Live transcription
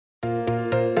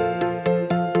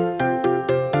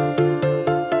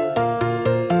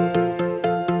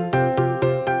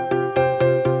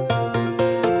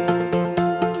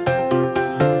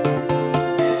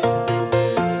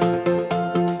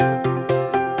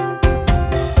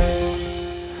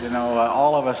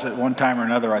us at one time or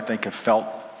another, I think, have felt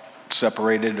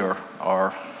separated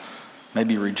or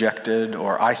maybe rejected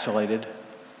or isolated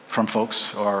from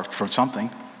folks or from something.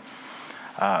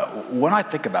 When I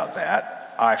think about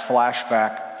that, I flash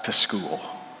back to school.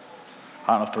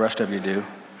 I don't know if the rest of you do,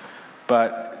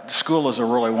 but school is a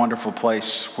really wonderful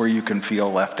place where you can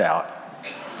feel left out.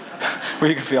 Where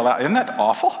you can feel out. Isn't that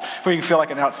awful? Where you can feel like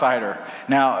an outsider.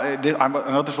 Now, I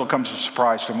know this will come as a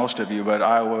surprise to most of you, but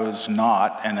I was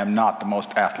not and am not the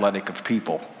most athletic of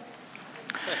people.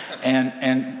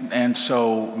 And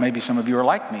so maybe some of you are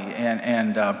like me.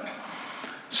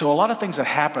 So a lot of things that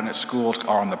happen at schools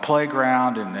are on the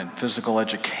playground and in physical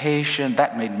education.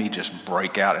 That made me just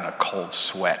break out in a cold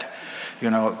sweat.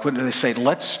 You know, when they say,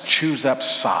 let's choose up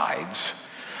sides,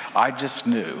 I just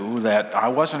knew that I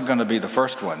wasn't going to be the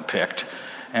first one picked.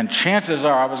 And chances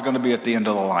are I was going to be at the end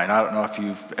of the line. I don't know if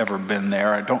you've ever been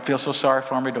there. Don't feel so sorry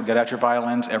for me. Don't get out your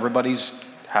violins. Everybody's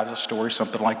has a story,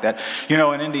 something like that. You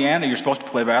know, in Indiana, you're supposed to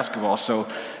play basketball. So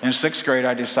in 6th grade,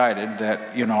 I decided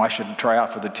that, you know, I should try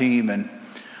out for the team. And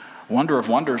wonder of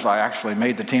wonders, I actually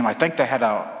made the team. I think they had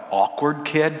an awkward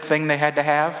kid thing they had to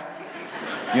have,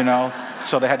 you know,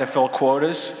 so they had to fill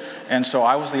quotas. And so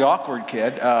I was the awkward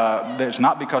kid. It's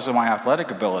not because of my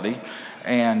athletic ability.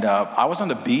 And I was on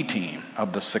the B team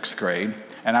of the 6th grade,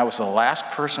 and I was the last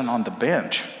person on the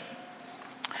bench.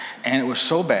 And it was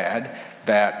so bad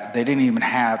that they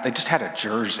just had a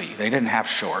jersey. They didn't have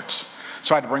shorts.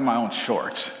 So I had to bring my own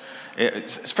shorts.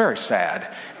 It's very sad.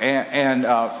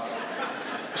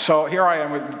 So here I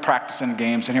am practicing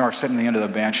games, and here I'm sitting at the end of the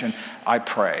bench, and I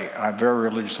pray. I'm very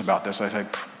religious about this. I say,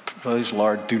 please,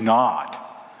 Lord, do not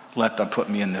let them put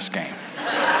me in this game.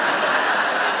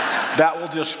 That will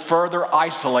just further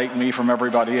isolate me from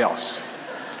everybody else.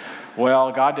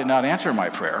 Well, God did not answer my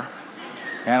prayer.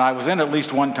 And I was in at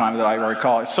least one time that I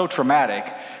recall. It's so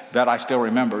traumatic that I still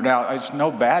remember. Now, it's no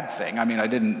bad thing. I mean,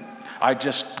 I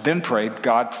just then prayed,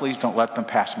 God, please don't let them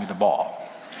pass me the ball,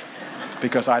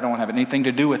 because I don't have anything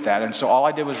to do with that. And so all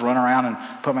I did was run around and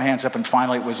put my hands up, and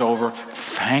finally it was over.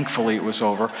 Thankfully it was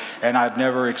over. And I've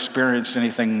never experienced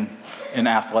anything in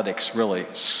athletics really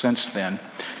since then.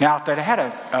 Now, if they had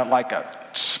a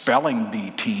spelling bee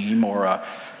team or a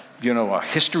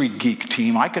history geek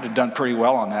team, I could have done pretty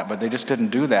well on that, but they just didn't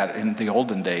do that in the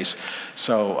olden days.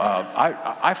 So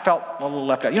I felt a little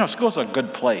left out. You know, school's a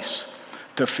good place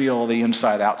to feel the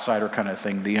inside-outsider kind of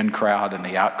thing, the in-crowd and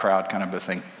the out-crowd kind of a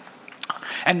thing.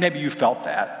 And maybe you felt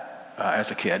that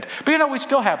as a kid. But, you know, we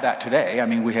still have that today. I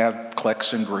mean, we have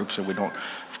cliques and groups that we don't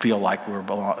feel like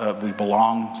we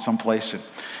belong someplace. And,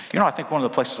 you know, I think one of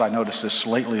the places I noticed this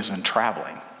lately is in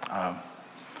traveling.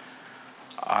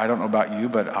 I don't know about you,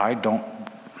 but I don't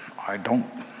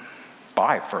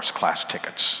buy first-class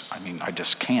tickets. I mean, I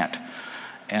just can't.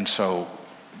 And so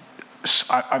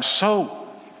I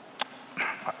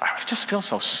just feel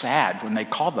so sad when they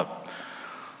call the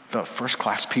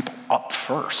first-class people up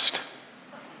first.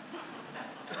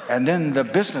 And then the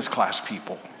business-class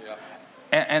people.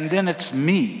 And then it's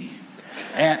me.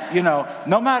 And, you know,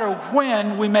 no matter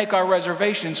when we make our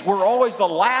reservations, we're always the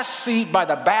last seat by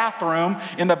the bathroom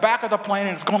in the back of the plane,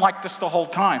 and it's going like this the whole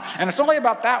time. And it's only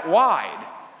about that wide.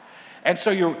 And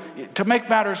so to make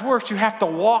matters worse, you have to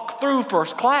walk through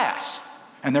first class.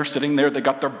 And they're sitting there, they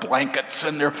got their blankets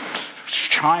and their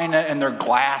china and their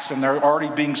glass, and they're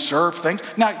already being served things.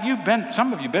 Now,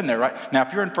 some of you have been there, right? Now,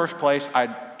 if you're in first place,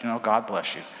 God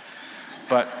bless you.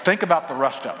 But think about the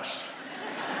rest of us.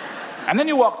 And then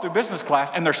you walk through business class,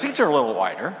 and their seats are a little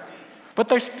wider, but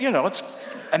there's,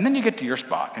 and then you get to your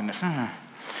spot,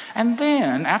 and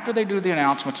then after they do the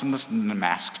announcements and the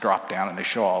masks drop down and they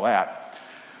show all that,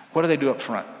 what do they do up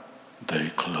front? They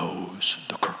close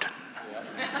the curtain.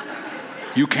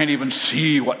 You can't even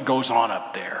see what goes on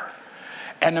up there.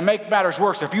 And to make matters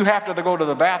worse, if you have to go to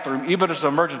the bathroom, even if it's an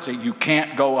emergency, you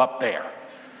can't go up there.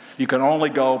 You can only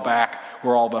go back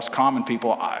where all of us common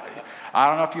people. I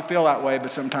don't know if you feel that way,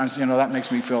 but sometimes, that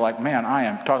makes me feel like, man, I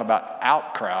am talking about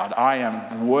out crowd. I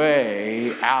am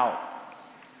way out.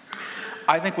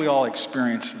 I think we all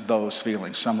experience those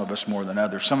feelings, some of us more than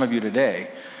others. Some of you today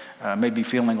may be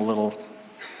feeling a little,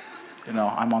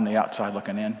 I'm on the outside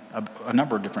looking in. A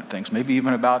number of different things, maybe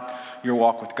even about your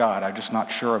walk with God. I'm just not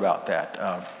sure about that.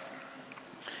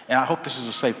 And I hope this is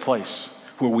a safe place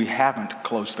where we haven't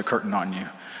closed the curtain on you,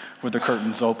 where the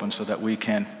curtain's open so that we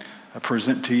can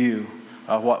present to you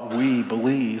what we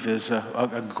believe is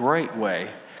a great way,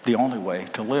 the only way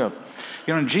to live.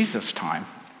 In Jesus' time,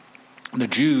 the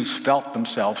Jews felt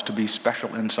themselves to be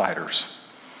special insiders.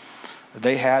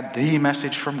 They had the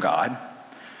message from God,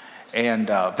 and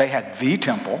they had the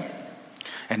temple,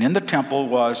 And in the temple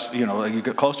was, you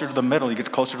get closer to the middle, you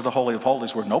get closer to the Holy of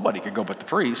Holies where nobody could go but the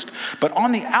priest. But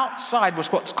on the outside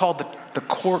was what's called the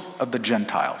court of the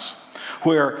Gentiles,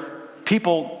 where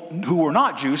people who were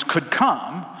not Jews could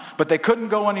come, but they couldn't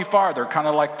go any farther, kind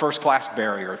of like first-class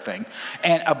barrier thing.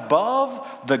 And above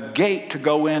the gate to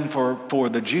go in for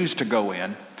the Jews to go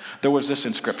in, there was this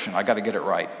inscription. I got to get it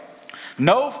right.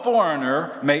 No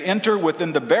foreigner may enter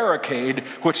within the barricade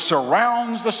which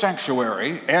surrounds the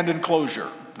sanctuary and enclosure.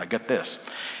 Now get this.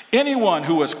 Anyone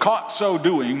who is caught so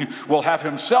doing will have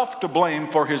himself to blame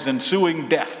for his ensuing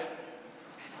death.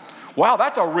 Wow,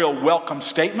 that's a real welcome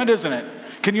statement, isn't it?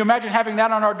 Can you imagine having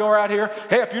that on our door out here?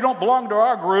 Hey, if you don't belong to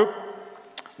our group,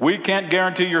 we can't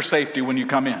guarantee your safety when you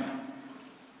come in.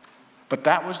 But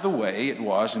that was the way it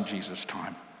was in Jesus'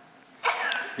 time.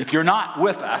 If you're not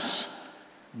with us,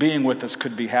 being with us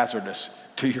could be hazardous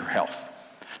to your health.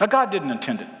 Now, God didn't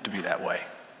intend it to be that way.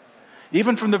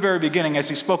 Even from the very beginning, as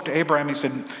he spoke to Abraham, he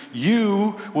said,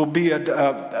 you will be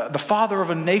the father of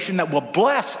a nation that will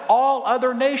bless all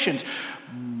other nations.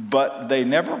 But they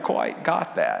never quite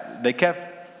got that. They kept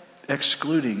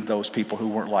excluding those people who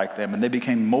weren't like them, and they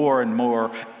became more and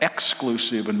more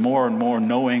exclusive and more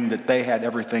knowing that they had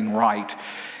everything right.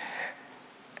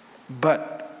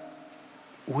 But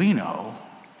we know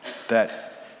that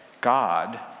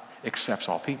God accepts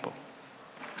all people.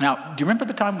 Now, do you remember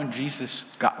the time when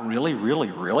Jesus got really,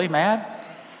 really, really mad?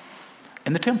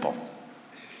 In the temple,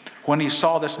 when he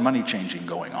saw this money changing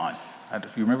going on.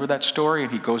 You remember that story?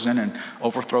 And he goes in and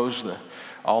overthrows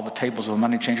all the tables of the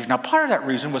money changers. Now, part of that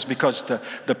reason was because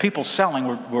the people selling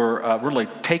were really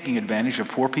taking advantage of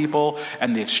poor people,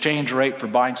 and the exchange rate for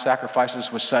buying sacrifices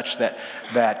was such that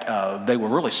they were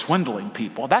really swindling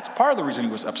people. That's part of the reason he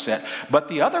was upset. But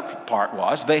the other part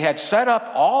was they had set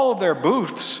up all of their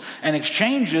booths and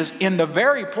exchanges in the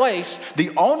very place,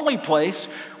 the only place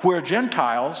where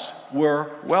Gentiles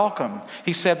were welcome.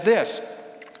 He said this,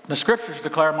 the scriptures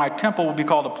declare my temple will be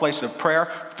called a place of prayer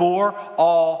for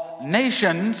all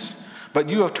nations, but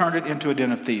you have turned it into a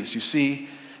den of thieves. You see,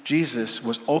 Jesus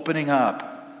was opening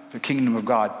up the kingdom of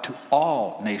God to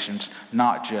all nations,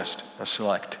 not just a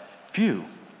select few.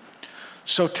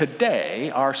 So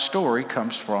today, our story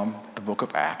comes from the book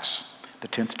of Acts, the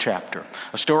 10th chapter.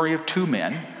 A story of two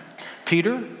men,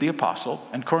 Peter, the apostle,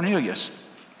 and Cornelius,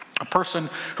 a person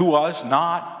who was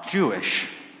not Jewish.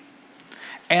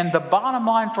 And the bottom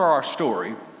line for our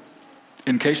story,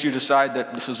 in case you decide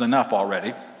that this is enough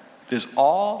already, is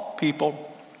all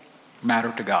people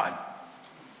matter to God.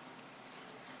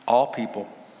 All people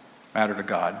matter to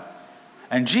God.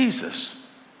 And Jesus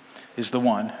is the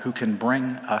one who can bring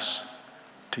us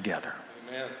together.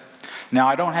 Amen. Now,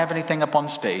 I don't have anything up on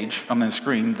stage, on the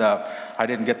screen. I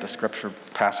didn't get the scripture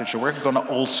passage, so we're going to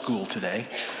old school today.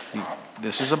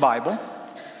 This is a Bible.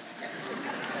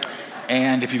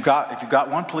 And if you've got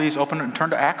one, please open it and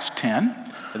turn to Acts 10.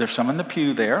 There's some in the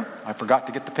pew there. I forgot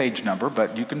to get the page number,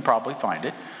 but you can probably find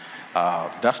it.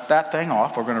 Dust that thing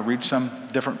off. We're going to read some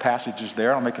different passages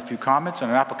there. I'll make a few comments and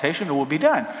an application, and we'll be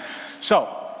done. So,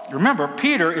 remember,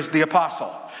 Peter is the apostle.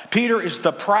 Peter is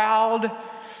the proud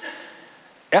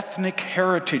ethnic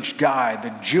heritage guy,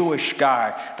 the Jewish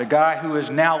guy, the guy who is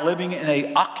now living in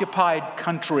an occupied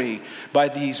country by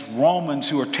these Romans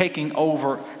who are taking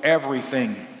over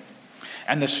everything.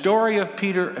 And the story of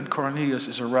Peter and Cornelius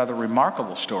is a rather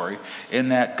remarkable story in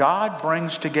that God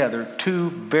brings together two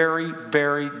very,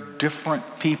 very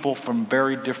different people from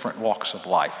very different walks of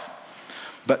life,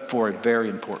 but for a very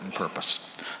important purpose.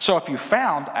 So if you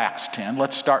found Acts 10,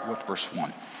 let's start with verse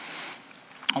 1.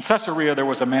 In Caesarea, there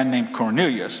was a man named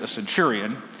Cornelius, a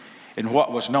centurion, in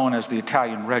what was known as the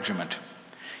Italian regiment.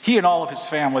 He and all of his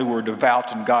family were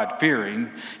devout and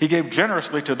God-fearing. He gave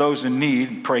generously to those in need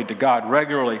and prayed to God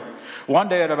regularly. One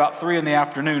day at about 3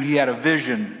 p.m, he had a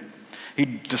vision. He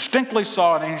distinctly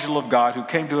saw an angel of God who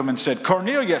came to him and said,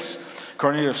 Cornelius!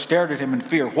 Cornelius stared at him in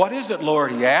fear. What is it,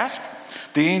 Lord? He asked.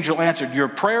 The angel answered, your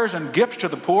prayers and gifts to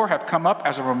the poor have come up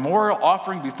as a memorial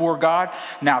offering before God.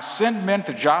 Now send men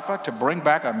to Joppa to bring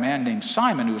back a man named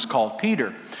Simon who is called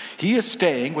Peter. He is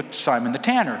staying with Simon the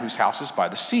tanner, whose house is by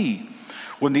the sea.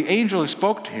 When the angel who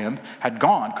spoke to him had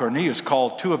gone, Cornelius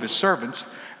called 2 of his servants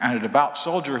and a devout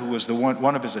soldier who was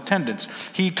one of his attendants.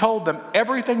 He told them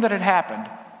everything that had happened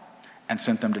and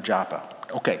sent them to Joppa.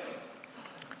 Okay,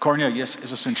 Cornelius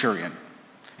is a centurion.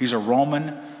 He's a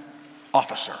Roman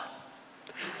officer.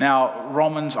 Now,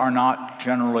 Romans are not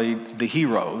generally the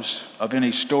heroes of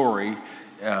any story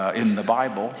in the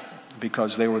Bible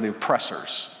because they were the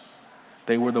oppressors.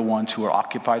 They were the ones who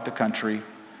occupied the country.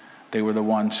 They were the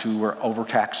ones who were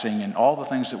overtaxing and all the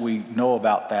things that we know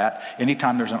about that.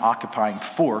 Anytime there's an occupying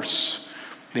force,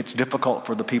 It's difficult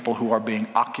for the people who are being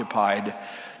occupied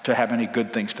to have any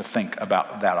good things to think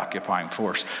about that occupying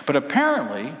force. But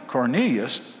apparently,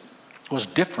 Cornelius was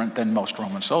different than most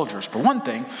Roman soldiers. For one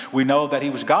thing, we know that he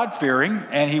was God-fearing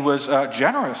and he was a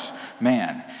generous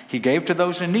man. He gave to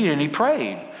those in need and he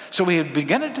prayed. So he had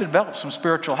begun to develop some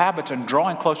spiritual habits and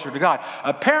drawing closer to God.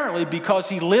 Apparently, because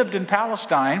he lived in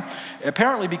Palestine,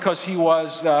 apparently because he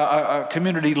was a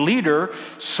community leader,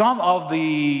 some of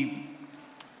the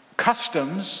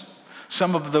customs,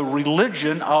 some of the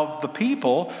religion of the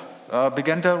people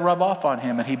began to rub off on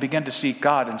him, and he began to seek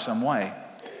God in some way.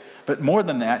 But more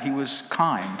than that, he was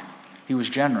kind. He was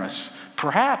generous.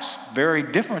 Perhaps very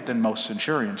different than most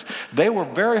centurions. They were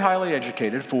very highly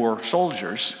educated for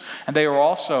soldiers, and they were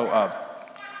also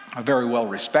very well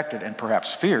respected and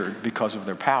perhaps feared because of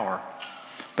their power.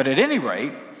 But at any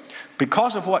rate,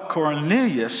 because of what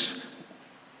Cornelius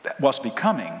was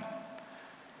becoming,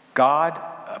 God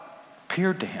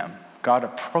appeared to him. God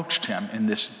approached him in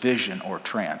this vision or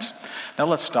trance. Now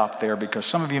let's stop there, because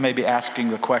some of you may be asking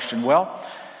the question, well,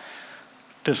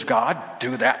 does God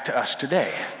do that to us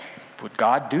today? Would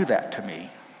God do that to me?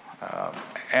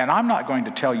 And I'm not going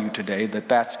to tell you today that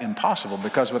that's impossible,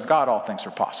 because with God all things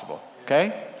are possible,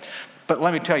 okay? But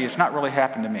let me tell you, it's not really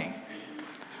happened to me.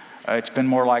 It's been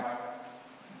more like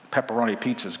pepperoni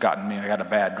pizza's gotten me, I had a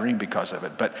bad dream because of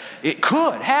it. But it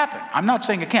could happen. I'm not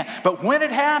saying it can't. But when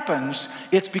it happens,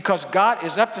 it's because God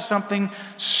is up to something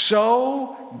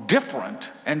so different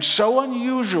and so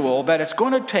unusual that it's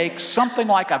going to take something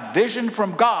like a vision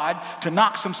from God to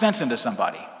knock some sense into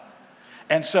somebody.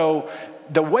 And so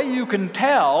the way you can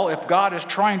tell if God is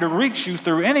trying to reach you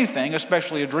through anything,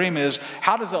 especially a dream, is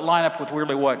how does it line up with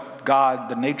really what God,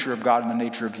 the nature of God and the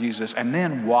nature of Jesus, and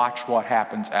then watch what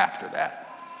happens after that.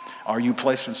 Are you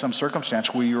placed in some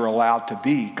circumstance where you're allowed to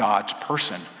be God's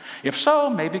person? If so,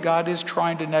 maybe God is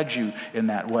trying to nudge you in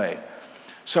that way.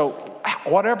 So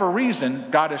whatever reason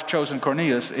God has chosen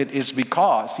Cornelius, it is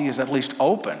because he is at least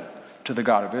open to the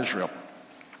God of Israel.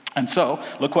 And so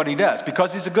look what he does.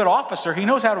 Because he's a good officer, he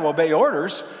knows how to obey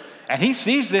orders, and he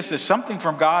sees this as something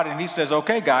from God, and he says,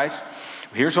 okay, guys,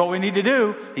 here's what we need to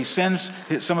do. He sends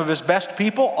some of his best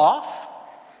people off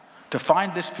to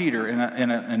find this Peter in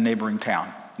a neighboring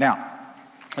town. Now,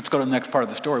 let's go to the next part of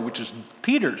the story, which is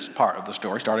Peter's part of the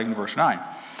story, starting in verse 9.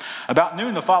 About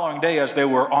noon the following day, as they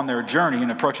were on their journey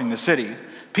and approaching the city,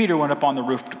 Peter went up on the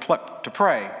roof to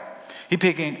pray. He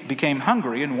became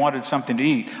hungry and wanted something to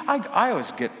eat. I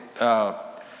always get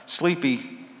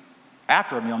sleepy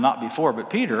after a meal, not before,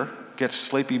 but Peter gets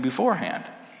sleepy beforehand.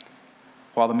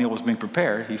 While the meal was being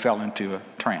prepared, he fell into a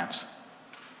trance.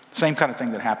 Same kind of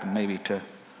thing that happened maybe to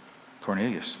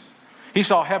Cornelius. He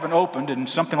saw heaven opened and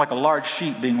something like a large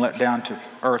sheet being let down to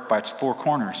earth by its four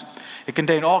corners. It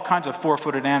contained all kinds of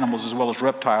four-footed animals as well as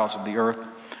reptiles of the earth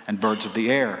and birds of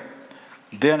the air.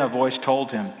 Then a voice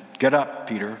told him, "Get up,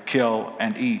 Peter, kill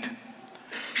and eat."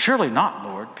 "Surely not,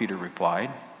 Lord," Peter replied.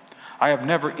 "I have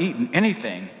never eaten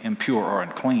anything impure or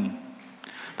unclean."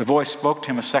 The voice spoke to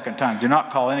him a second time, "Do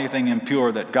not call anything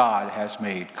impure that God has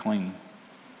made clean."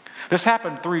 This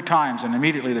happened 3 times, and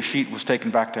immediately the sheet was taken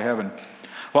back to heaven.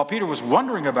 While Peter was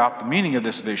wondering about the meaning of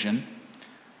this vision,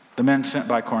 the men sent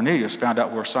by Cornelius found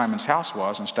out where Simon's house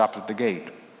was and stopped at the gate.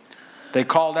 They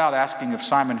called out, asking if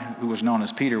Simon, who was known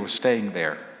as Peter, was staying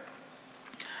there.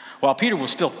 While Peter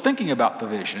was still thinking about the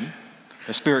vision,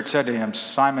 the Spirit said to him,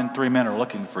 "Simon, 3 men are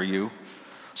looking for you.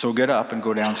 So get up and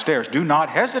go downstairs. Do not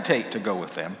hesitate to go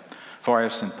with them, for I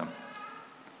have sent them."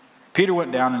 Peter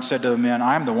went down and said to the men,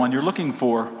 "I am the one you're looking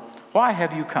for. Why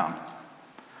have you come?"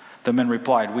 The men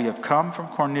replied, "We have come from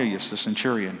Cornelius the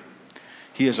centurion.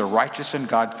 He is a righteous and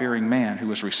God-fearing man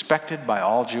who is respected by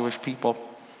all Jewish people.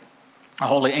 A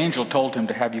holy angel told him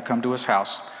to have you come to his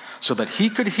house so that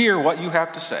he could hear what you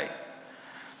have to say."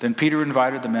 Then Peter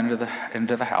invited the men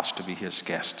into the house to be his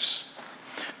guests.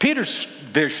 Peter's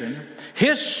vision,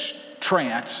 his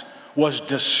trance, was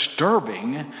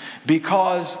disturbing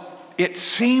because it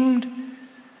seemed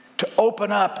to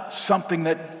open up something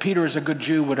that Peter, as a good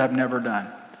Jew, would have never done.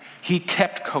 He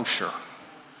kept kosher.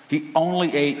 He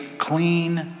only ate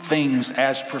clean things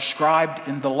as prescribed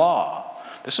in the law.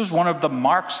 This is one of the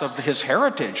marks of his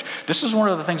heritage. This is one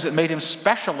of the things that made him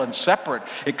special and separate.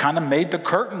 It kind of made the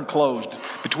curtain closed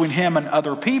between him and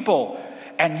other people.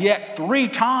 And yet 3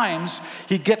 times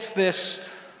he gets this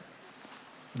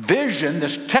vision,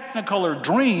 this technicolor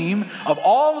dream of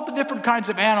all of the different kinds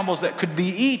of animals that could be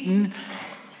eaten.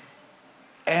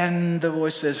 And the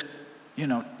voice says,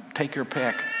 take your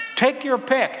pick. Take your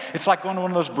pick. It's like going to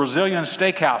one of those Brazilian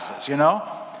steakhouses,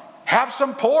 Have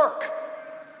some pork.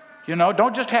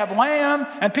 Don't just have lamb.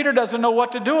 And Peter doesn't know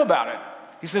what to do about it.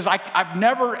 He says, I've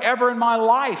never, ever in my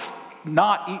life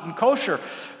not eaten kosher.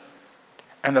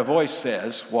 And the voice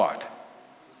says, what?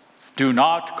 Do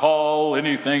not call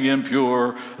anything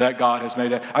impure that God has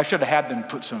made. I should have had them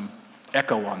put some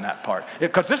echo on that part,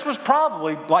 because this was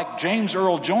probably like James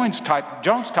Earl Jones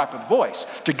type of voice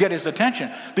to get his attention,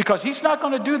 because he's not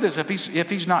going to do this if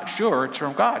he's not sure it's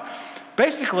from God.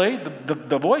 Basically,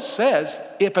 the voice says,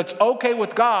 if it's okay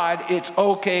with God, it's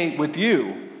okay with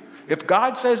you. If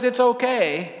God says it's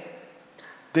okay,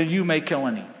 then you may kill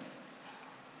and eat.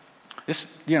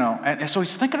 This, and so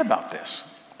he's thinking about this.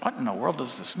 What in the world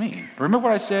does this mean? Remember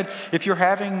what I said? If you're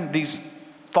having these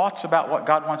thoughts about what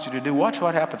God wants you to do, watch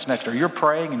what happens next. Or you're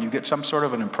praying and you get some sort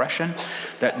of an impression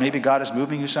that maybe God is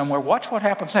moving you somewhere. Watch what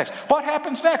happens next. What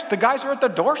happens next? The guys are at the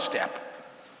doorstep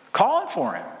calling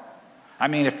for him. I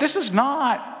mean, if this is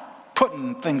not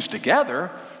putting things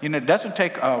together, it doesn't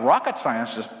take rocket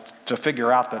science to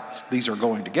figure out that these are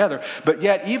going together. But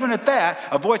yet, even at that,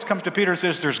 a voice comes to Peter and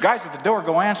says, there's guys at the door,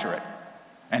 go answer it.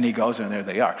 And he goes, and there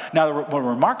they are. Now, the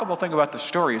remarkable thing about the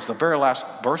story is the very last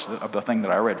verse of the thing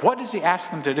that I read. What does he ask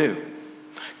them to do?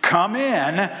 Come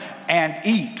in and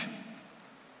eat,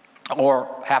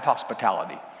 or have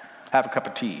hospitality, have a cup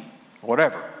of tea,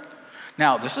 whatever.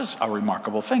 Now, this is a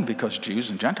remarkable thing, because Jews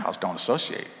and Gentiles don't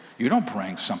associate. You don't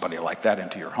bring somebody like that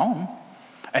into your home.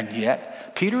 And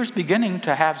yet, Peter is beginning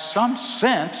to have some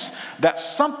sense that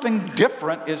something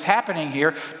different is happening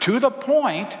here, to the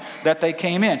point that they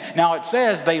came in. Now, it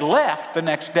says they left the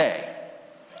next day.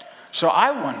 So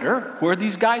I wonder where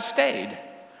these guys stayed.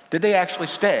 Did they actually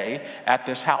stay at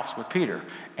this house with Peter?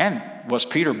 And was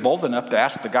Peter bold enough to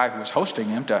ask the guy who was hosting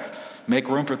him to make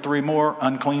room for 3 more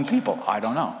unclean people? I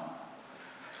don't know.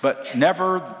 But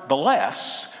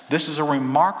nevertheless, this is a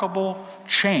remarkable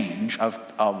change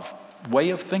of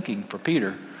way of thinking for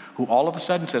Peter, who all of a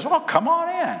sudden says, oh, come on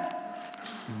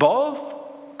in.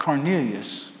 Both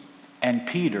Cornelius and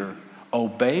Peter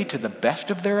obey to the best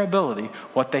of their ability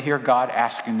what they hear God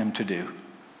asking them to do.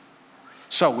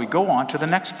 So we go on to the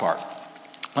next part.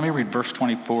 Let me read verse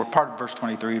 24, part of verse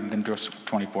 23, and then verse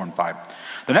 24 and 5.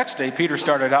 The next day, Peter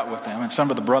started out with them, and some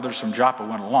of the brothers from Joppa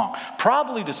went along,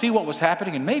 probably to see what was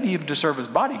happening and maybe even to serve as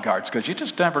bodyguards, because you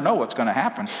just never know what's going to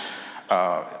happen,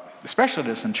 especially at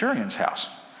the centurion's house.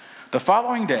 The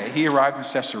following day, he arrived in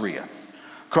Caesarea.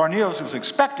 Cornelius was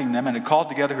expecting them and had called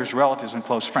together his relatives and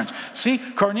close friends. See,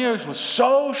 Cornelius was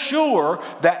so sure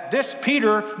that this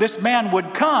Peter, this man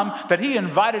would come, that he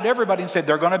invited everybody and said,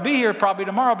 they're going to be here probably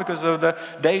tomorrow because of the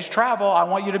day's travel. I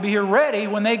want you to be here ready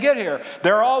when they get here.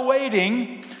 They're all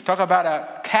waiting. Talk about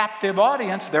a captive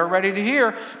audience. They're ready to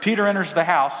hear. Peter enters the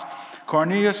house.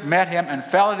 Cornelius met him and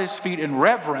fell at his feet in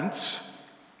reverence.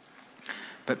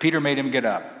 But Peter made him get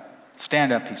up.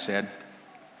 Stand up, he said.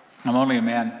 I'm only a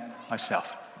man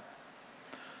myself.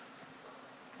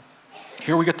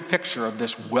 Here we get the picture of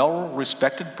this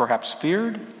well-respected, perhaps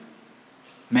feared,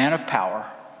 man of power,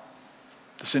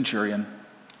 the centurion,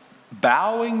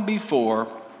 bowing before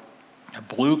a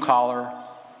blue-collar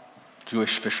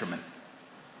Jewish fisherman.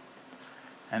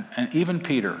 And even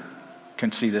Peter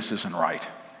can see this isn't right.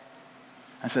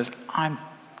 And says, I'm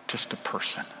just a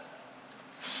person.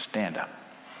 Stand up.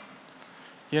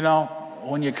 You know,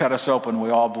 when you cut us open,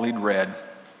 we all bleed red.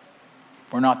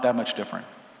 We're not that much different.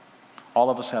 All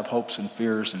of us have hopes and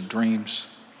fears and dreams.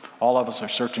 All of us are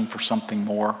searching for something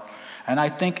more. And I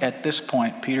think at this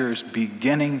point, Peter is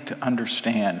beginning to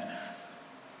understand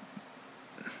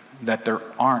that there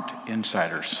aren't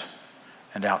insiders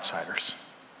and outsiders.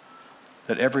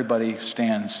 That everybody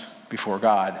stands before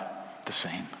God the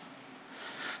same.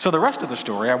 So the rest of the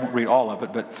story, I won't read all of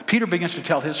it, but Peter begins to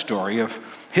tell his story of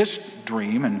his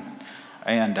dream,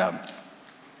 and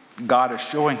God is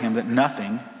showing him that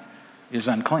nothing is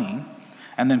unclean.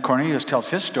 And then Cornelius tells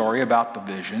his story about the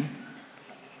vision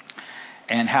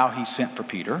and how he sent for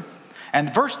Peter.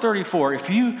 And verse 34, if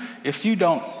you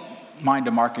don't mind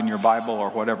to mark in your Bible or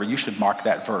whatever, you should mark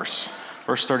that verse.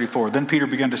 Verse 34, then Peter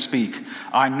began to speak.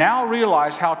 I now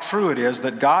realize how true it is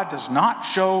that God does not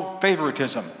show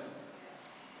favoritism,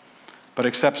 but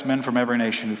accepts men from every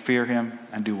nation who fear him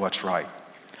and do what's right.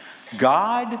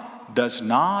 God does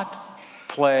not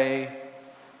play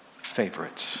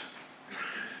favorites.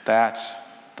 That's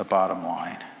the bottom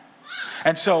line.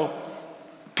 And so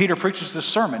Peter preaches this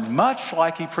sermon, much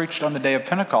like he preached on the day of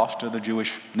Pentecost to the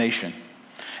Jewish nation.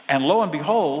 And lo and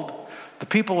behold, the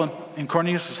people in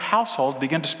Cornelius' household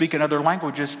begin to speak in other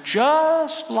languages,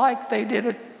 just like they did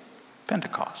at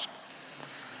Pentecost.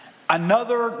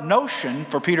 Another notion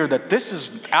for Peter that this is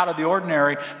out of the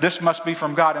ordinary, this must be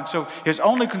from God. And so his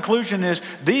only conclusion is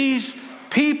these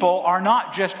People are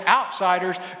not just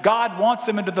outsiders. God wants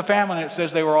them into the family, and it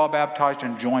says they were all baptized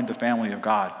and joined the family of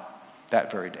God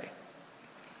that very day.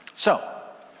 So,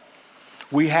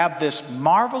 we have this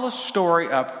marvelous story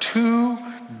of two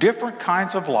different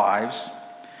kinds of lives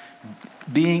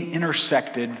being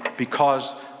intersected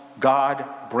because God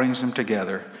brings them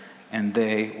together and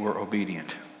they were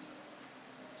obedient.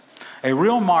 A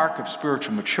real mark of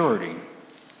spiritual maturity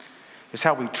is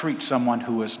how we treat someone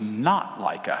who is not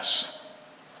like us.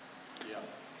 Yeah.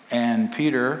 And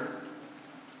Peter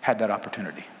had that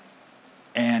opportunity.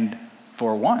 And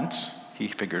for once, he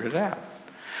figured it out.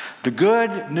 The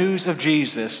good news of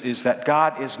Jesus is that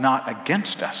God is not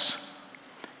against us.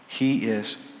 He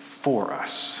is for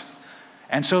us.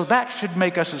 And so that should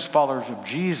make us as followers of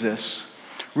Jesus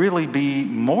really be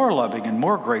more loving and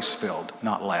more grace-filled,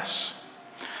 not less.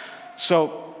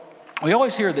 So we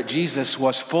always hear that Jesus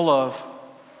was full of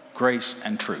grace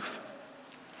and truth.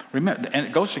 Remember, and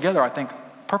it goes together, I think,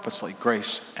 purposely,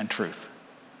 grace and truth.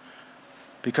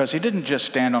 Because he didn't just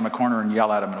stand on a corner and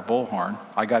yell at him in a bullhorn,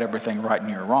 I got everything right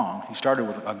and you're wrong. He started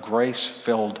with a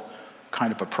grace-filled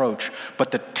kind of approach.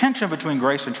 But the tension between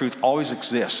grace and truth always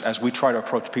exists as we try to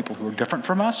approach people who are different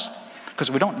from us, because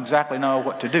we don't exactly know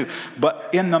what to do. But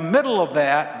in the middle of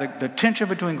that, the tension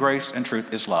between grace and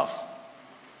truth is love.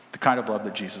 The kind of love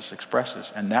that Jesus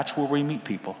expresses. And that's where we meet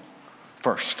people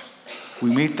first.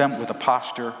 We meet them with a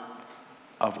posture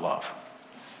of love.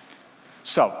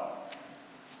 So,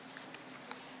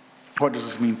 what does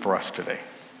this mean for us today?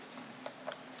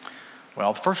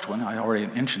 Well, the first one I already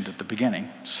mentioned at the beginning.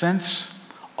 Since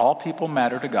all people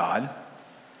matter to God,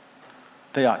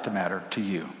 they ought to matter to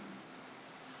you.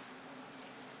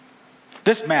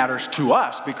 This matters to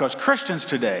us because Christians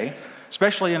today,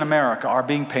 especially in America, are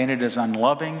being painted as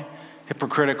unloving,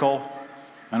 hypocritical,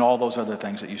 and all those other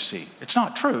things that you see. It's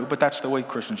not true, but that's the way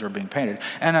Christians are being painted.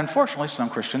 And unfortunately, some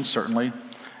Christians certainly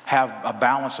have a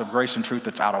balance of grace and truth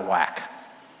that's out of whack,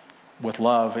 with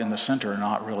love in the center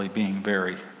not really being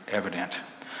very evident.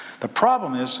 The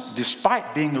problem is,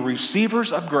 despite being the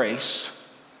receivers of grace,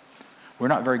 we're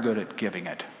not very good at giving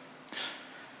it.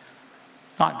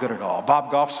 Not good at all.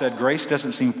 Bob Goff said, grace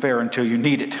doesn't seem fair until you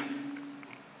need it.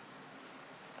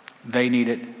 They need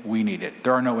it, we need it.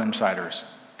 There are no insiders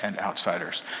and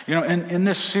outsiders. You know, in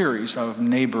this series of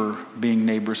being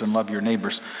neighbors and love your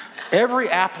neighbors, every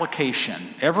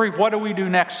application, every what do we do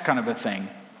next kind of a thing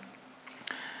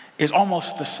is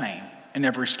almost the same in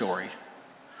every story.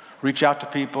 Reach out to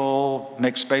people,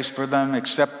 make space for them,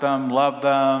 accept them, love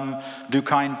them, do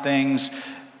kind things.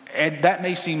 And that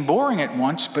may seem boring at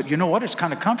once, but you know what? It's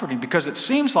kind of comforting because it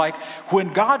seems like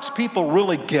when God's people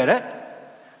really get it,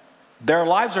 their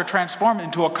lives are transformed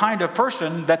into a kind of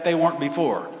person that they weren't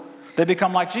before. They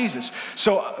become like Jesus.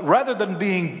 So rather than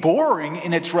being boring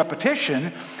in its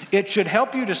repetition, it should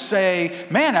help you to say,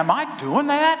 man, am I doing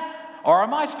that? Or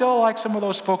am I still like some of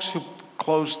those folks who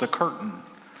close the curtain?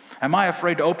 Am I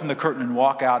afraid to open the curtain and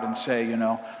walk out and say, you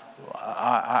know,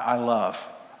 I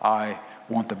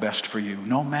want the best for you,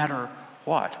 no matter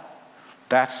what?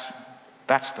 That's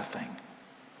the thing.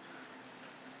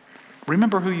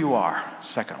 Remember who you are,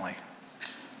 secondly.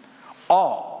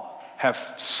 All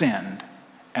have sinned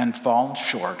and fallen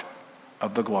short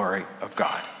of the glory of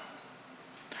God.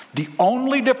 The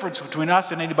only difference between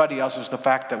us and anybody else is the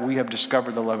fact that we have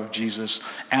discovered the love of Jesus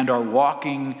and are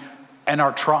walking, and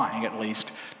are trying at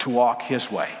least, to walk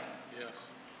his way.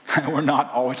 Yes. We're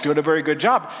not always doing a very good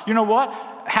job. You know what?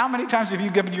 How many times have you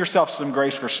given yourself some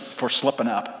grace for slipping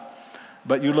up?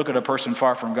 But you look at a person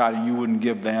far from God and you wouldn't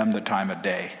give them the time of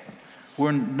day.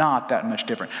 We're not that much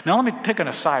different. Now let me pick an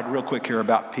aside real quick here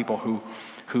about people who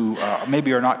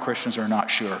maybe are not Christians or not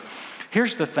sure.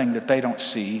 Here's the thing that they don't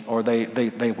see, or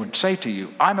they would say to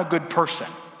you, I'm a good person.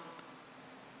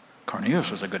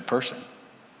 Cornelius was a good person.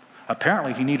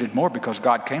 Apparently he needed more because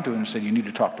God came to him and said, you need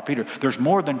to talk to Peter. There's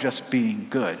more than just being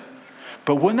good.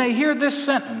 But when they hear this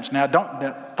sentence, now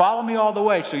don't follow me all the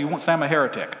way so you won't say I'm a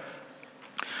heretic.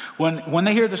 When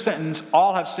they hear the sentence,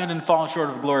 all have sinned and fallen short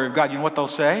of the glory of God, you know what they'll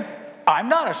say? I'm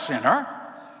not a sinner.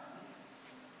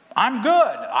 I'm good.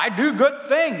 I do good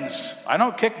things. I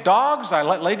don't kick dogs. I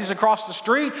let ladies across the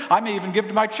street. I may even give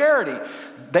to my charity.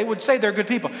 They would say they're good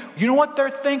people. You know what they're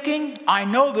thinking? I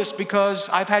know this because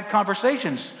I've had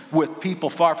conversations with people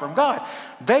far from God.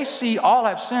 They see all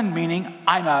have sinned, meaning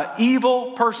I'm an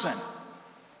evil person.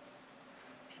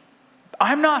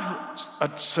 I'm not a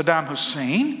Saddam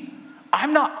Hussein.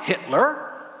 I'm not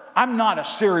Hitler. I'm not a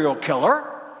serial killer.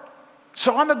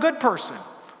 So I'm a good person.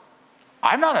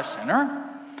 I'm not a sinner.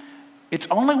 It's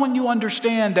only when you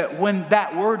understand that when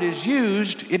that word is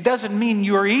used, it doesn't mean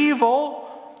you're evil.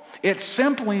 It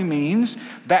simply means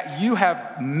that you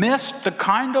have missed the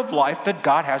kind of life that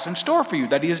God has in store for you,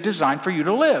 that He has designed for you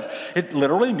to live. It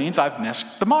literally means I've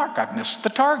missed the mark. I've missed the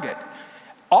target.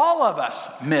 All of us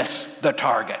miss the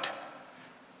target.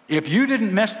 If you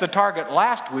didn't miss the target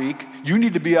last week, you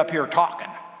need to be up here talking.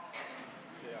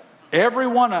 Every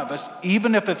one of us,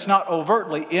 even if it's not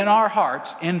overtly in our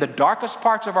hearts, in the darkest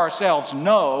parts of ourselves,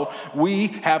 know we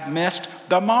have missed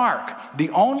the mark. The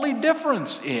only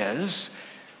difference is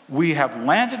we have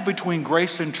landed between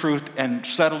grace and truth and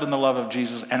settled in the love of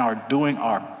Jesus and are doing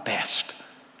our best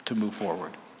to move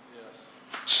forward.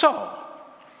 So,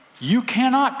 you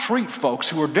cannot treat folks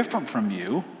who are different from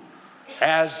you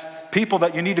as people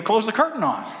that you need to close the curtain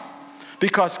on,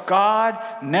 because God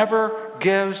never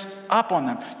gives up on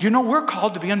them. You know, we're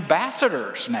called to be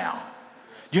ambassadors now.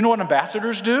 You know what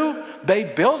ambassadors do? They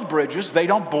build bridges, they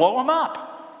don't blow them up.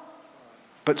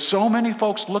 But so many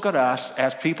folks look at us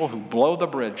as people who blow the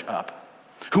bridge up,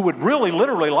 who would really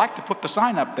literally like to put the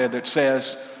sign up there that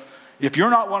says, if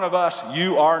you're not one of us,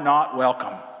 you are not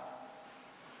welcome.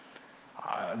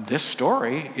 This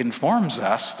story informs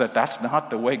us that that's not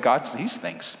the way God sees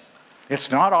things.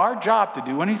 It's not our job to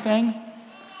do anything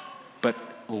but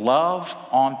love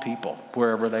on people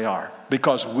wherever they are,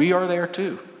 because we are there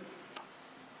too.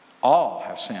 All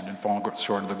have sinned and fallen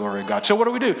short of the glory of God. So what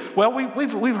do? Well,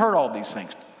 we've heard all these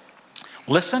things.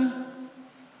 Listen,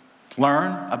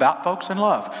 learn about folks, and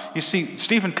love. You see,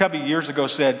 Stephen Covey years ago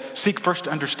said, seek first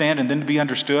to understand and then to be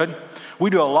understood. We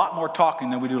do a lot more talking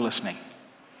than we do listening.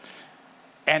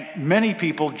 And many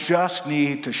people just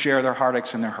need to share their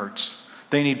heartaches and their hurts.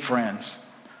 They need friends.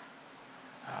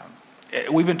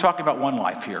 We've been talking about One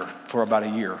Life here for about a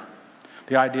year.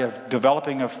 The idea of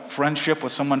developing a friendship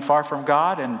with someone far from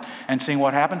God and seeing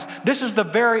what happens. This is the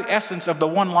very essence of the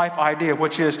One Life idea,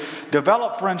 which is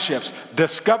develop friendships,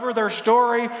 discover their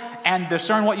story, and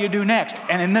discern what you do next.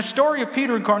 And in the story of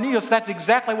Peter and Cornelius, that's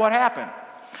exactly what happened.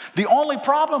 The only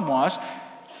problem was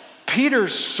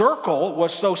Peter's circle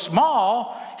was so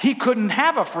small, he couldn't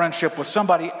have a friendship with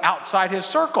somebody outside his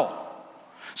circle.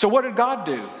 So what did God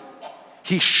do?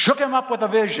 He shook him up with a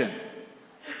vision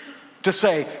to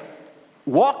say,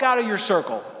 walk out of your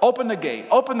circle, open the gate,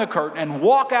 open the curtain, and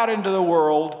walk out into the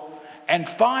world and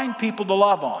find people to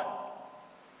love on,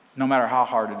 no matter how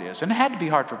hard it is. And it had to be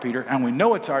hard for Peter, and we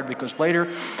know it's hard because later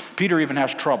Peter even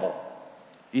has trouble.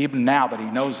 Even now that he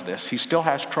knows this, he still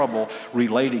has trouble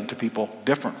relating to people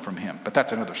different from him. But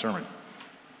that's another sermon.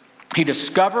 He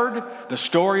discovered the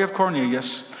story of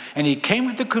Cornelius, and he came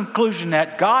to the conclusion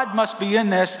that God must be in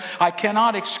this. I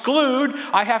cannot exclude,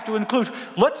 I have to include.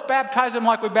 Let's baptize them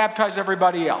like we baptize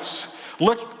everybody else.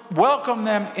 Let's welcome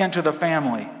them into the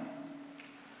family.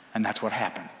 And that's what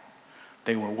happened.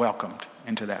 They were welcomed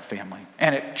into that family.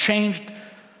 And it changed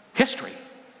history.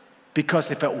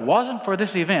 Because if it wasn't for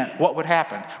this event, what would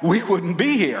happen? We wouldn't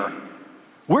be here.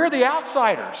 We're the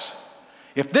outsiders.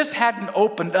 If this hadn't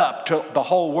opened up to the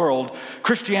whole world,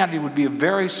 Christianity would be a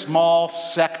very small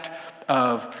sect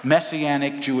of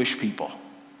Messianic Jewish people.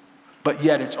 But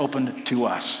yet it's opened to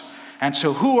us. And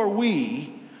so who are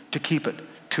we to keep it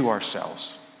to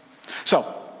ourselves?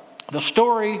 So the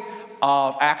story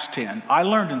of Acts 10, I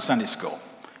learned in Sunday school.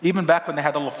 Even back when they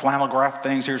had the little flannel graph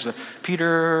things, here's a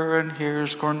Peter, and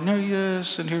here's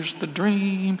Cornelius, and here's the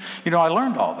dream. You know, I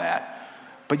learned all that.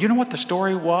 But you know what the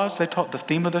story was? They told the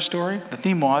theme of the story? The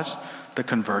theme was the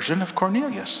conversion of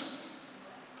Cornelius.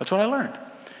 That's what I learned.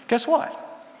 Guess what?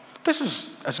 This is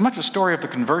as much a story of the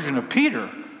conversion of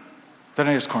Peter than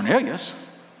it is Cornelius.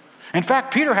 In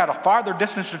fact, Peter had a farther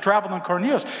distance to travel than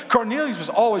Cornelius. Cornelius was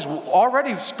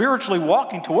already spiritually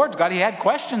walking towards God. He had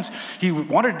questions. He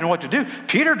wanted to know what to do.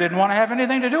 Peter didn't want to have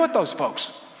anything to do with those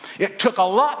folks. It took a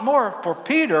lot more for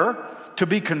Peter to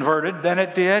be converted than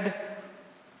it did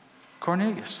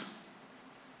Cornelius.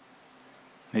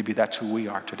 Maybe that's who we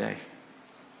are today.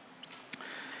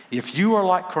 If you are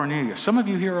like Cornelius, some of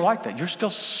you here are like that. You're still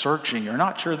searching. You're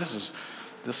not sure this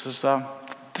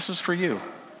is for you.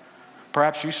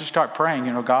 Perhaps you should start praying,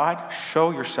 God,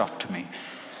 show yourself to me.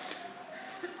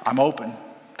 I'm open,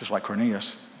 just like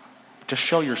Cornelius. Just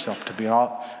show yourself to me,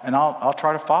 and I'll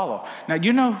try to follow. Now,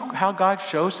 you know how God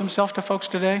shows himself to folks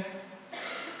today?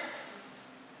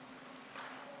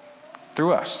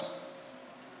 Through us.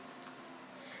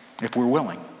 If we're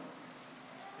willing.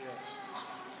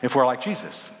 If we're like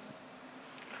Jesus.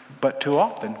 But too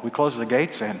often, we close the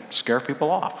gates and scare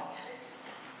people off.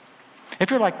 If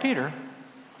you're like Peter,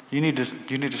 you need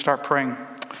to start praying,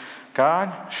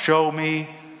 God, show me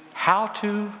how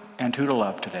to and who to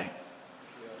love today.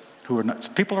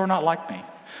 People who are not like me.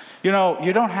 You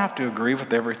don't have to agree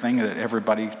with everything that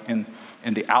everybody in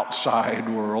the outside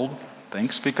world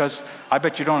thinks, because I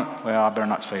bet you don't, well, I better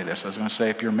not say this. I was going to say,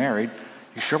 if you're married,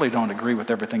 you surely don't agree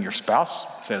with everything your spouse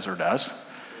says or does.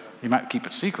 You might keep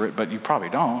it secret, but you probably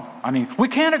don't. I mean, we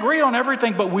can't agree on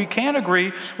everything, but we can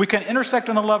agree. We can intersect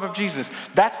in the love of Jesus.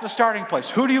 That's the starting place.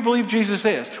 Who do you believe Jesus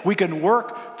is? We can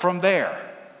work from there.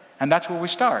 And that's where we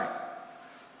start.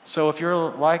 So if you're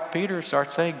like Peter,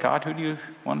 start saying, God, who do you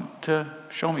want to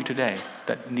show me today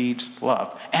that needs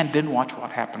love? And then watch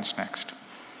what happens next.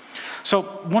 So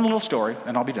one little story,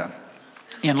 and I'll be done.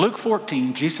 In Luke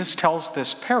 14, Jesus tells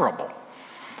this parable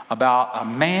about a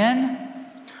man,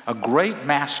 a great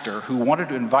master, who wanted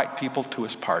to invite people to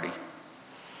his party.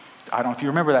 I don't know if you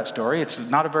remember that story. It's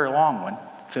not a very long one.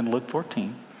 It's in Luke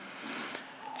 14.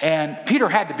 And Peter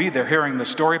had to be there hearing the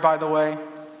story, by the way.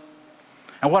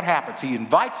 And what happens? He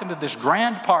invites him to this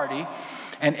grand party,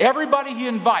 and everybody he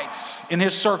invites in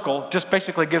his circle just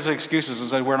basically gives excuses and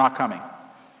says, we're not coming.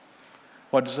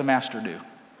 What does the master do?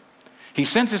 He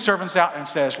sends his servants out and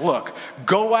says, look,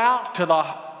 go out to the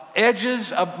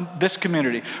edges of this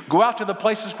community. Go out to the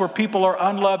places where people are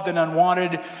unloved and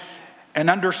unwanted and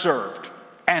underserved,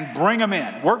 and bring them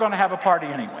in. We're going to have a party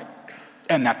anyway.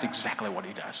 And that's exactly what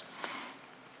he does.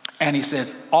 And he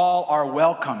says, all are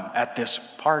welcome at this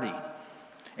party.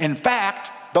 In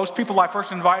fact, those people I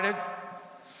first invited,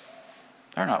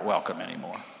 they're not welcome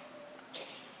anymore.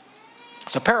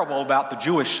 It's a parable about the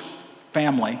Jewish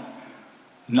family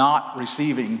not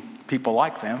receiving people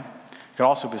like them. It could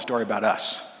also be a story about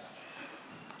us.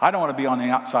 I don't want to be on the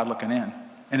outside looking in.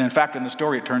 And in fact, in the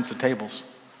story, it turns the tables.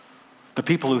 The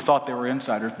people who thought they were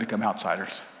insiders become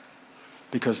outsiders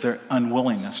because their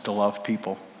unwillingness to love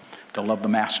people, to love the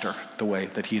master the way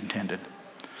that he intended.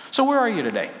 So where are you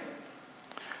today?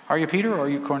 Are you Peter, or are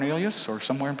you Cornelius, or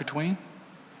somewhere in between?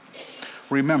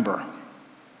 Remember,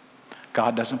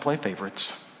 God doesn't play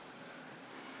favorites.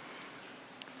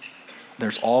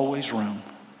 There's always room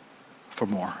for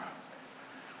more.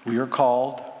 We are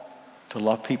called to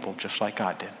love people just like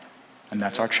God did. And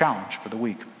that's our challenge for the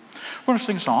week. We're going to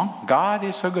sing a song, God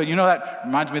is so good. You know, that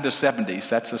reminds me of the 70s.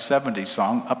 That's the 70s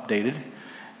song, updated.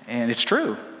 And it's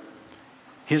true.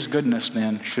 His goodness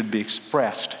then should be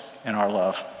expressed in our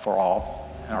love for all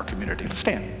in our community. Let's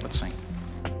stand. Let's sing.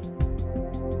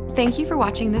 Thank you for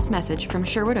watching this message from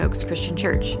Sherwood Oaks Christian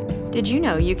Church. Did you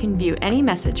know you can view any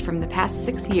message from the past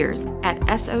 6 years at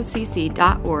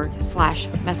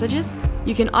socc.org/messages?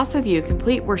 You can also view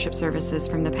complete worship services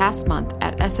from the past month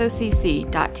at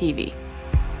socc.tv.